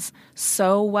things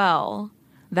so well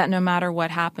that no matter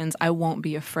what happens, I won't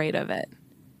be afraid of it.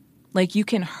 Like, you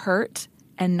can hurt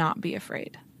and not be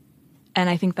afraid. And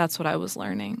I think that's what I was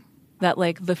learning. That,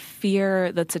 like, the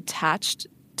fear that's attached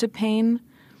to pain,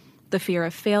 the fear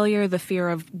of failure, the fear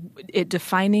of it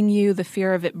defining you, the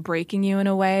fear of it breaking you in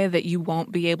a way that you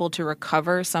won't be able to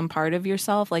recover some part of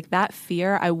yourself, like that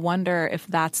fear, I wonder if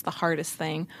that's the hardest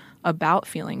thing about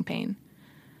feeling pain.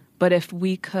 But if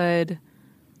we could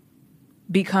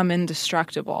become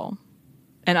indestructible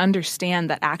and understand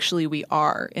that actually we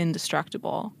are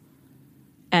indestructible,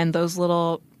 and those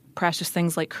little precious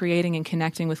things like creating and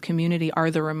connecting with community are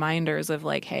the reminders of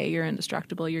like, hey, you're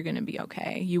indestructible, you're going to be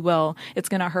okay. You will. It's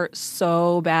going to hurt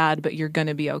so bad, but you're going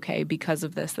to be okay because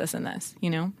of this, this, and this, you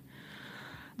know?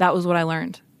 That was what I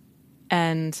learned.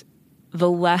 And the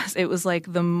less, it was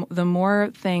like the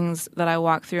more things that I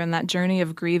walked through in that journey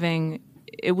of grieving,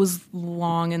 it was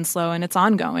long and slow and it's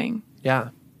ongoing.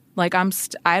 Yeah. Like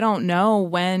I don't know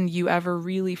when you ever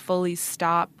really fully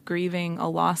stop grieving a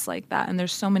loss like that. And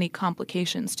there's so many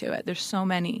complications to it. There's so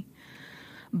many.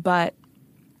 But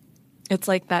it's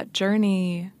like that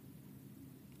journey,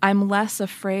 I'm less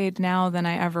afraid now than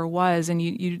I ever was. And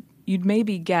you'd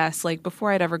maybe guess, like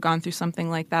before I'd ever gone through something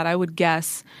like that, I would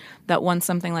guess that once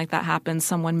something like that happens,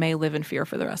 someone may live in fear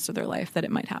for the rest of their life that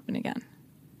it might happen again.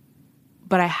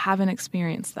 But I haven't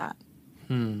experienced that.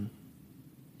 You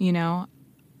know,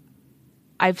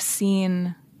 I've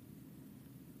seen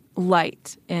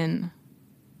light in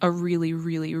a really,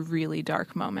 really, really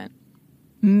dark moment.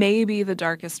 Maybe the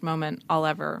darkest moment I'll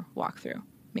ever walk through.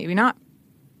 Maybe not.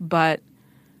 But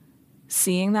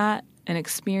seeing that and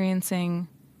experiencing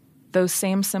those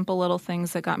same simple little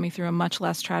things that got me through a much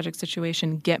less tragic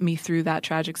situation get me through that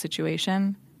tragic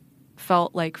situation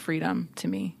felt like freedom to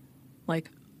me. Like,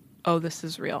 oh, this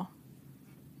is real.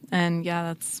 And yeah,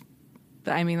 that's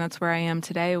where I am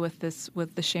today with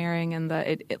the sharing and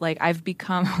like I've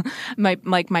become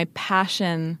my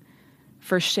passion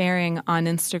for sharing on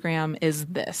Instagram is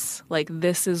this. Like,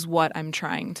 this is what I'm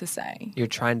trying to say. You're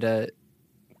trying to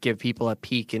give people a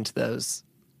peek into those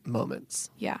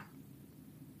moments. Yeah.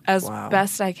 As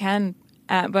best I can.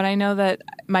 But I know that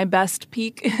my best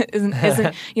peak isn't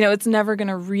it's never going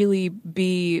to really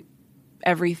be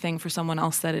everything for someone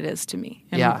else that it is to me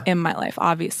in my life,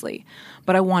 obviously.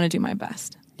 But I want to do my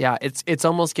best. Yeah, it's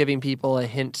almost giving people a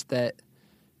hint that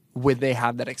when they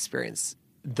have that experience,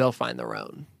 they'll find their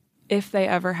own. If they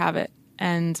ever have it.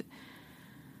 And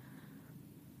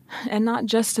not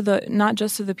just to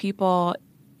the people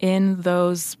in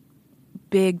those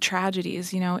big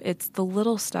tragedies, it's the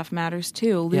little stuff matters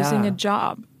too. Losing a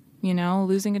job,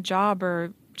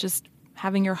 or just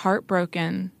having your heart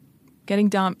broken, getting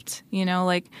dumped,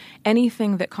 like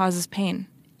anything that causes pain,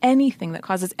 anything that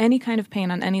causes any kind of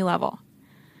pain on any level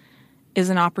is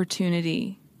an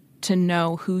opportunity to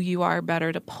know who you are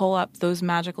better, to pull up those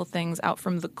magical things out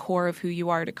from the core of who you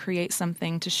are, to create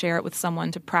something, to share it with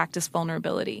someone, to practice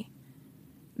vulnerability.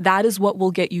 That is what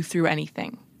will get you through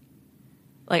anything.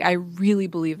 Like, I really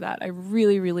believe that. I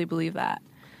really, really believe that.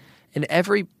 And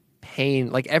every pain,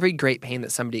 like every great pain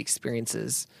that somebody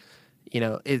experiences,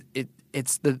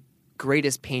 it's the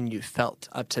greatest pain you felt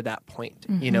up to that point.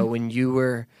 Mm-hmm. When you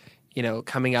were,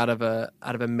 coming out of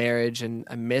a marriage and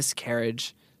a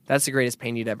miscarriage, that's the greatest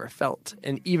pain you'd ever felt.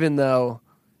 And even though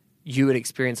you would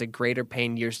experience a greater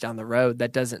pain years down the road,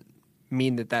 that doesn't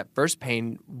mean that first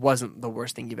pain wasn't the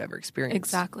worst thing you've ever experienced.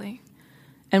 Exactly.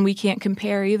 And we can't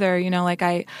compare either. Like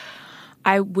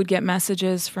I would get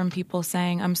messages from people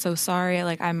saying, I'm so sorry.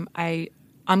 Like I'm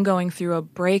going through a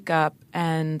breakup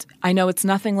and I know it's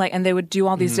nothing like, and they would do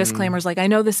all these disclaimers. Like, I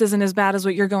know this isn't as bad as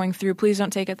what you're going through. Please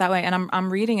don't take it that way. And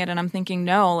I'm reading it and I'm thinking,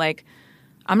 no, like,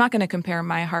 I'm not going to compare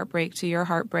my heartbreak to your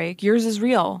heartbreak. Yours is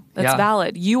real. That's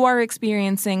valid. You are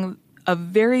experiencing a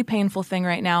very painful thing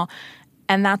right now.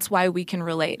 And that's why we can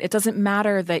relate. It doesn't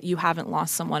matter that you haven't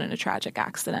lost someone in a tragic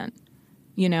accident.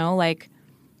 Like,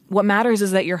 what matters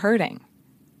is that you're hurting.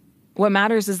 What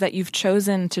matters is that you've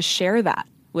chosen to share that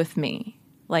with me.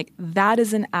 Like, that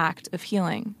is an act of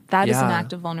healing. That is an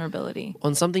act of vulnerability.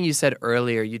 On something you said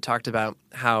earlier, you talked about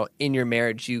how in your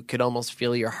marriage you could almost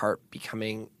feel your heart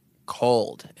becoming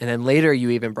cold. And then later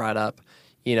you even brought up,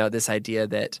 this idea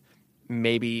that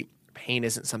maybe pain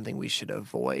isn't something we should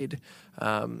avoid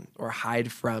or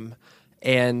hide from.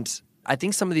 And I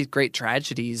think some of these great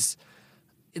tragedies,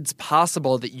 it's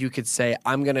possible that you could say,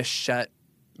 I'm going to shut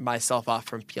myself off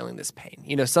from feeling this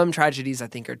pain. Some tragedies I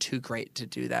think are too great to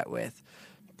do that with,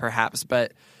 perhaps.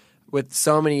 But with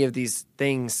so many of these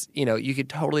things, you could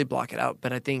totally block it out.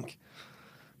 But I think,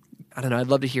 I don't know, I'd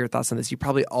love to hear your thoughts on this. You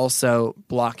probably also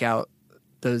block out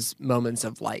those moments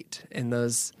of light and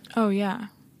those... Oh, yeah.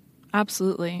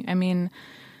 Absolutely. I mean,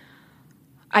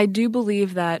 I do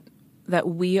believe that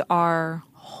we are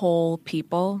whole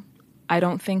people. I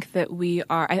don't think that we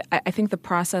are... I think the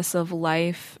process of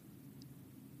life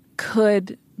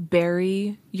could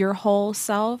bury your whole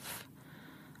self.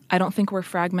 I don't think we're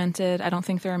fragmented. I don't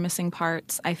think there are missing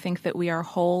parts. I think that we are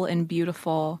whole and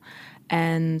beautiful,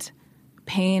 and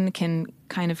pain can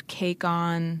kind of cake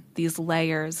on these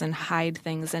layers and hide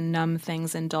things and numb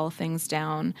things and dull things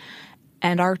down.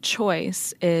 And our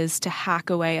choice is to hack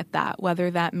away at that, whether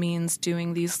that means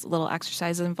doing these little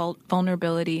exercises in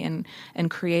vulnerability and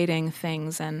creating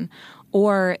things,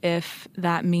 or if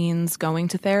that means going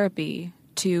to therapy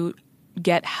to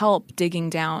get help digging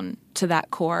down to that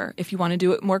core if you want to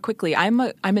do it more quickly. I'm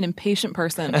an impatient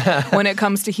person when it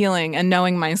comes to healing and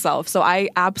knowing myself. So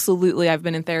I've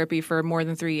been in therapy for more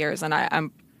than 3 years, and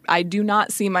I do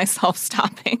not see myself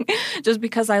stopping just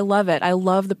because I love it. I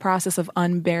love the process of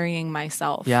unburying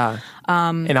myself. Yeah.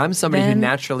 And I'm somebody who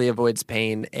naturally avoids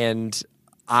pain, and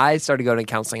I started going to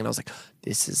counseling and I was like,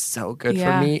 this is so good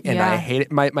for me. And I hate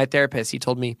it. My therapist, he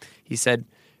told me, he said,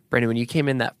 Brandon, when you came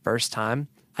in that first time,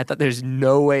 I thought there's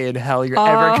no way in hell you're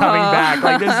ever coming back.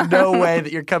 Like, there's no way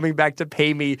that you're coming back to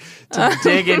pay me to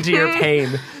dig into your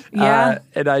pain. Yeah.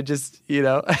 And I just,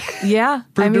 yeah,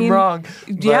 proved him wrong.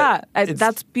 Yeah,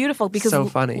 that's beautiful because so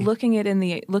funny. Looking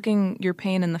your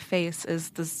pain in the face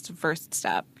is the first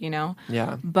step,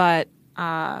 Yeah. But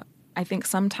I think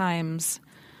sometimes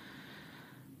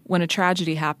when a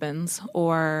tragedy happens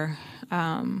or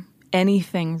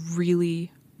anything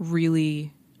really,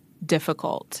 really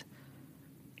difficult,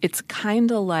 it's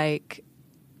kind of like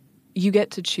you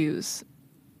get to choose.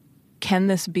 Can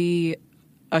this be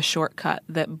a shortcut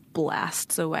that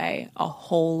blasts away a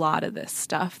whole lot of this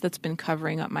stuff that's been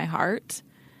covering up my heart?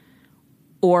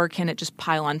 Or can it just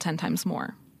pile on 10 times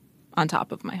more on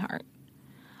top of my heart?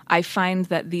 I find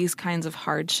that these kinds of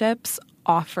hardships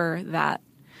offer that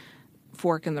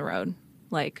fork in the road.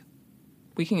 Like,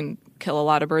 we can kill a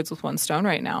lot of birds with one stone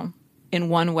right now. In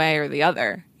one way or the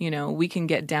other, we can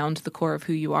get down to the core of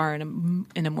who you are in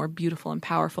a more beautiful and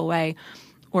powerful way,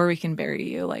 or we can bury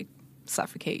you, like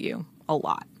suffocate you a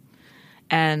lot.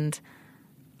 And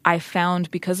I found,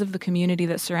 because of the community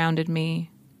that surrounded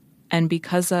me and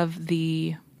because of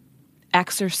the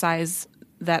exercise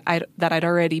that I'd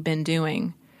already been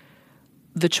doing,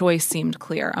 the choice seemed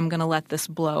clear. I'm going to let this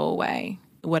blow away,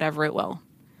 whatever it will.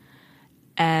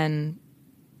 And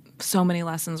so many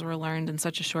lessons were learned in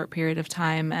such a short period of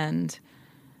time. And,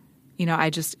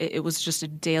 it was just a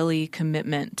daily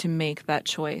commitment to make that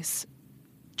choice.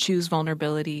 Choose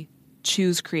vulnerability,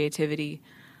 choose creativity.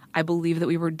 I believe that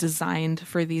we were designed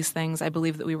for these things. I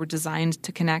believe that we were designed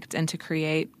to connect and to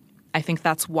create. I think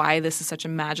that's why this is such a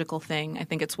magical thing. I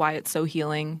think it's why it's so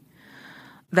healing.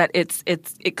 That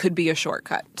it could be a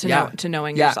shortcut to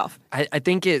knowing yourself. I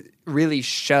think it really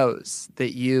shows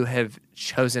that you have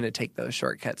chosen to take those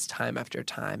shortcuts time after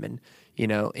time, and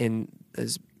in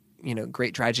those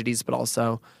great tragedies, but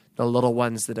also the little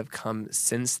ones that have come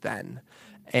since then.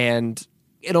 And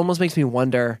it almost makes me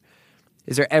wonder: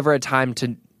 is there ever a time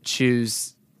to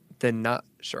choose the not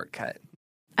shortcut?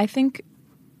 I think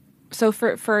so.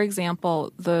 For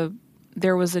example,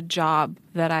 there was a job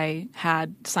that I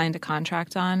had signed a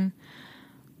contract on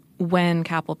when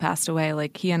Capel passed away.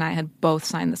 Like, he and I had both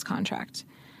signed this contract.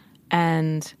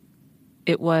 And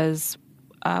it was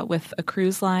with a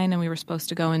cruise line, and we were supposed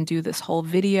to go and do this whole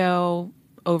video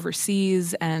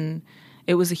overseas, and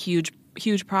it was a huge,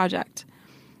 huge project.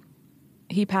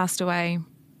 He passed away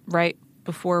right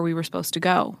before we were supposed to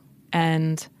go.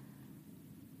 And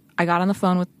I got on the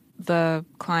phone with the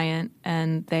client,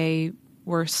 and they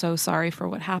were so sorry for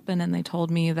what happened, and they told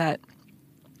me that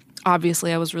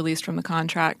obviously I was released from the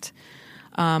contract,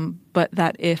 but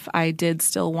that if I did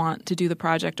still want to do the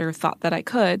project or thought that I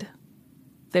could,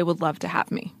 they would love to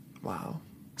have me. Wow.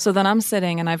 So then I'm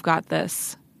sitting and I've got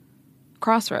this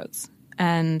crossroads,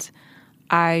 and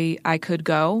I could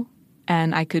go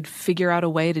and I could figure out a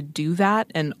way to do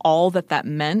that, and all that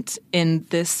meant in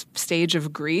this stage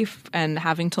of grief and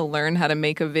having to learn how to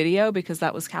make a video, because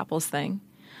that was Capel's thing.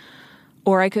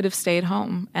 Or I could have stayed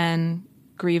home and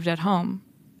grieved at home.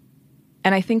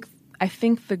 And I think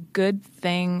the good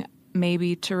thing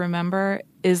maybe to remember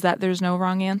is that there's no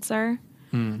wrong answer.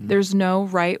 Mm-hmm. There's no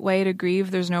right way to grieve.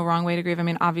 There's no wrong way to grieve. I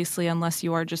mean, obviously, unless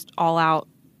you are just all out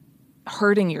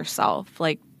hurting yourself,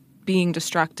 like being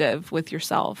destructive with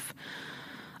yourself.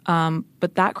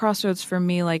 But that crossroads for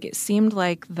me, like, it seemed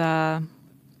like the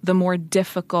more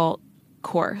difficult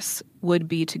course would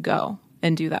be to go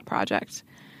and do that project.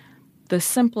 The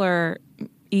simpler,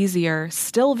 easier,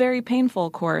 still very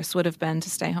painful course would have been to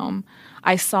stay home.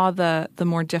 I saw the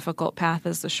more difficult path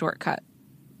as the shortcut.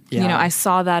 Yeah. I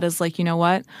saw that as like,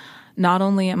 what? Not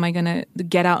only am I going to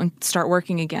get out and start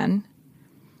working again,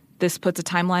 this puts a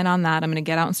timeline on that. I'm going to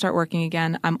get out and start working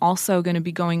again. I'm also going to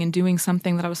be going and doing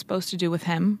something that I was supposed to do with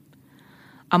him.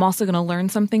 I'm also going to learn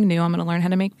something new. I'm going to learn how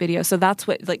to make videos. So that's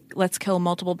what, like, let's kill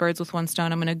multiple birds with one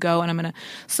stone. I'm going to go and I'm going to,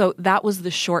 so that was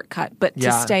the shortcut. But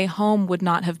to stay home would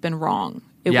not have been wrong.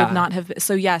 It would not have been.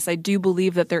 So yes, I do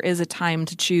believe that there is a time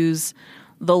to choose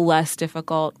the less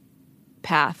difficult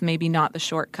path, maybe not the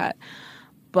shortcut.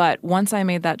 But once I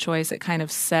made that choice, it kind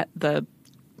of set the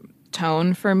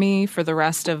tone for me for the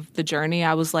rest of the journey.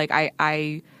 I was like,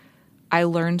 I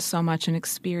learned so much and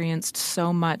experienced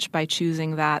so much by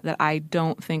choosing that I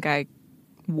don't think I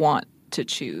want to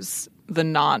choose the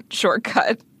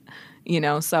non-shortcut,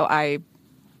 so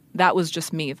that was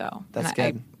just me though. That's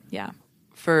good. Yeah.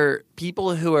 For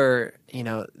people who are,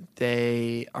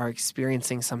 they are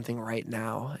experiencing something right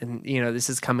now, and, this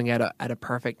is coming at a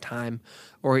perfect time,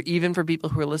 or even for people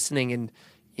who are listening and,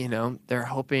 they're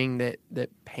hoping that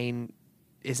pain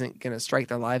isn't going to strike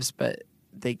their lives, but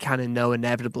they kind of know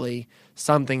inevitably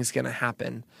something's going to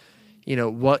happen.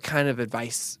 What kind of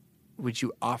advice would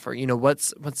you offer?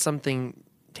 What's something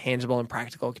tangible and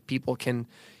practical people can,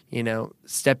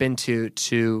 step into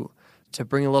to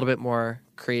bring a little bit more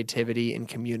creativity and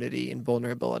community and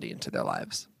vulnerability into their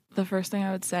lives? The first thing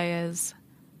I would say is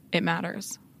it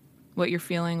matters. What you're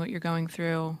feeling, what you're going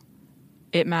through,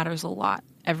 it matters a lot.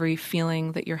 Every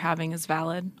feeling that you're having is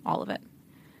valid, all of it.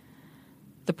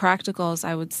 The practicals,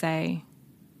 I would say,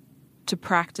 to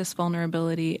practice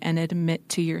vulnerability and admit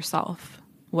to yourself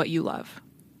what you love.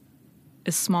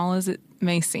 As small as it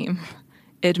may seem,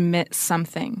 admit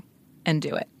something and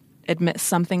do it. Admit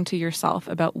something to yourself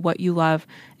about what you love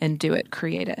and do it,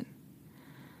 create it.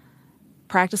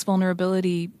 Practice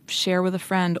vulnerability, share with a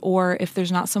friend, or if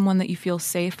there's not someone that you feel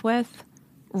safe with,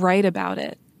 write about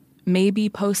it. Maybe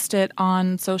post it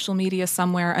on social media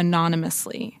somewhere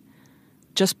anonymously.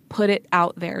 Just put it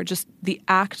out there. Just the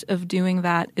act of doing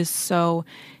that is so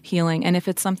healing. And if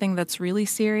it's something that's really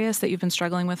serious that you've been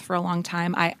struggling with for a long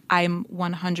time, I'm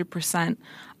 100%,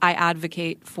 I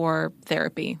advocate for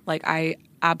therapy. Like, I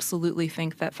absolutely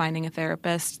think that finding a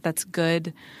therapist that's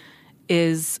good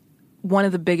is one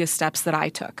of the biggest steps that I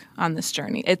took on this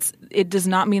journey. It does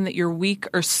not mean that you're weak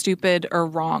or stupid or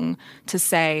wrong to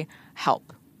say,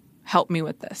 help me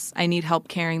with this. I need help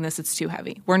carrying this. It's too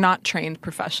heavy. We're not trained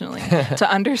professionally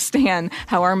to understand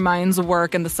how our minds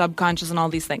work and the subconscious and all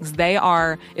these things.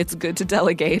 It's good to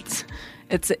delegate.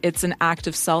 It's an act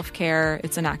of self-care.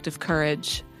 It's an act of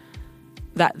courage.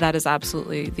 That is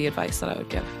absolutely the advice that I would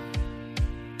give.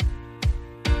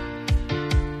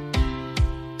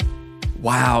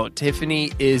 Wow,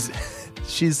 Tiffany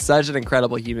she's such an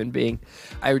incredible human being.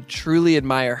 I truly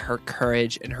admire her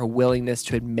courage and her willingness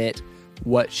to admit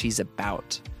what she's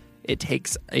about. It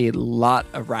takes a lot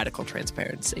of radical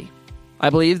transparency.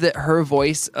 I believe that her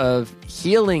voice of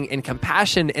healing and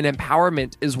compassion and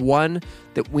empowerment is one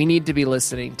that we need to be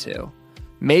listening to.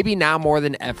 Maybe now more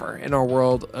than ever in our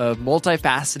world of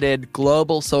multifaceted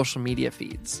global social media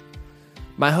feeds.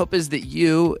 My hope is that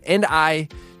you and I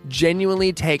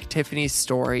genuinely take Tiffany's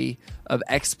story of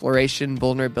exploration,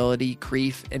 vulnerability,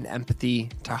 grief, and empathy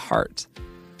to heart.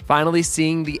 Finally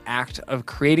seeing the act of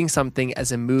creating something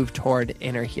as a move toward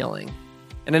inner healing.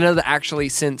 And I know that actually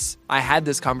since I had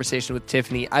this conversation with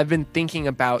Tiffany, I've been thinking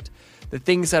about the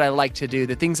things that I like to do,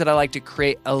 the things that I like to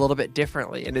create a little bit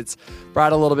differently. And it's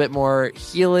brought a little bit more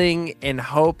healing and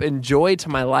hope and joy to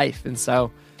my life. And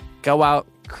so go out,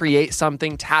 create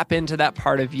something, tap into that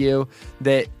part of you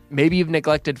that maybe you've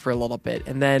neglected for a little bit,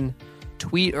 and then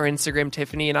tweet or Instagram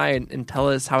Tiffany and I and tell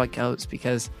us how it goes,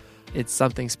 because it's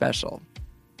something special.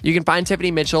 You can find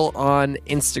Tiffany Mitchell on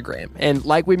Instagram. And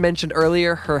like we mentioned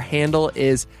earlier, her handle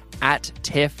is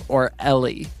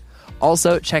 @TiffOrEllie.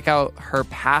 Also, check out her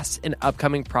past and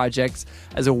upcoming projects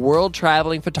as a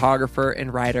world-traveling photographer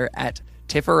and writer at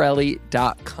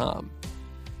TiffOrEllie.com.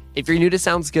 If you're new to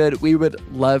Sounds Good, we would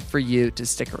love for you to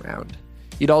stick around.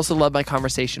 You'd also love my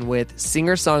conversation with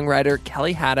singer-songwriter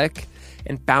Kelly Haddock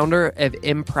and founder of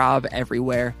Improv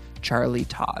Everywhere, Charlie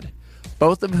Todd,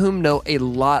 both of whom know a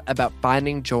lot about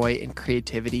finding joy and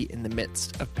creativity in the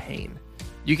midst of pain.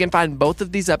 You can find both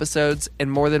of these episodes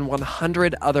and more than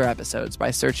 100 other episodes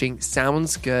by searching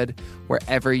Sounds Good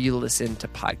wherever you listen to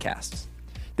podcasts.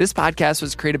 This podcast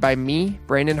was created by me,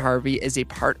 Brandon Harvey, as a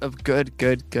part of Good,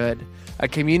 Good, Good, a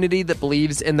community that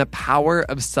believes in the power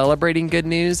of celebrating good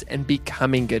news and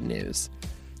becoming good news.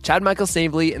 Chad Michael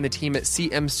Snavely and the team at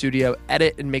CM Studio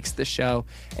edit and mix the show,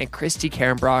 and Christy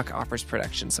Karenbrock offers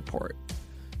production support.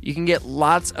 You can get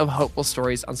lots of hopeful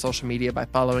stories on social media by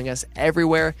following us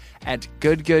everywhere at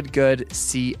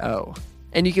GoodGoodGoodCO.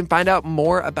 And you can find out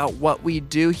more about what we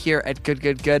do here at Good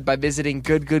Good Good by visiting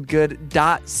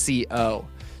goodgoodgood.co.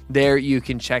 There you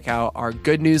can check out our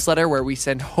good newsletter where we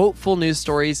send hopeful news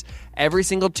stories every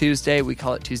single Tuesday. We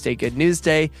call it Tuesday Good News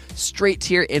Day, straight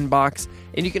to your inbox.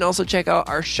 And you can also check out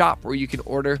our shop where you can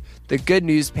order the good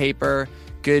newspaper,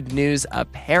 good news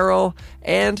apparel,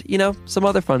 and, some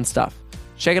other fun stuff.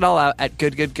 Check it all out at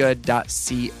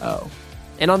goodgoodgood.co.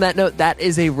 And on that note, that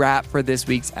is a wrap for this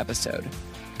week's episode.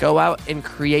 Go out and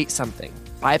create something.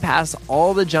 Bypass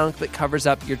all the junk that covers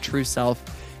up your true self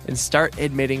and start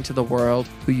admitting to the world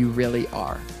who you really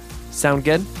are. Sound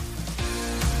good?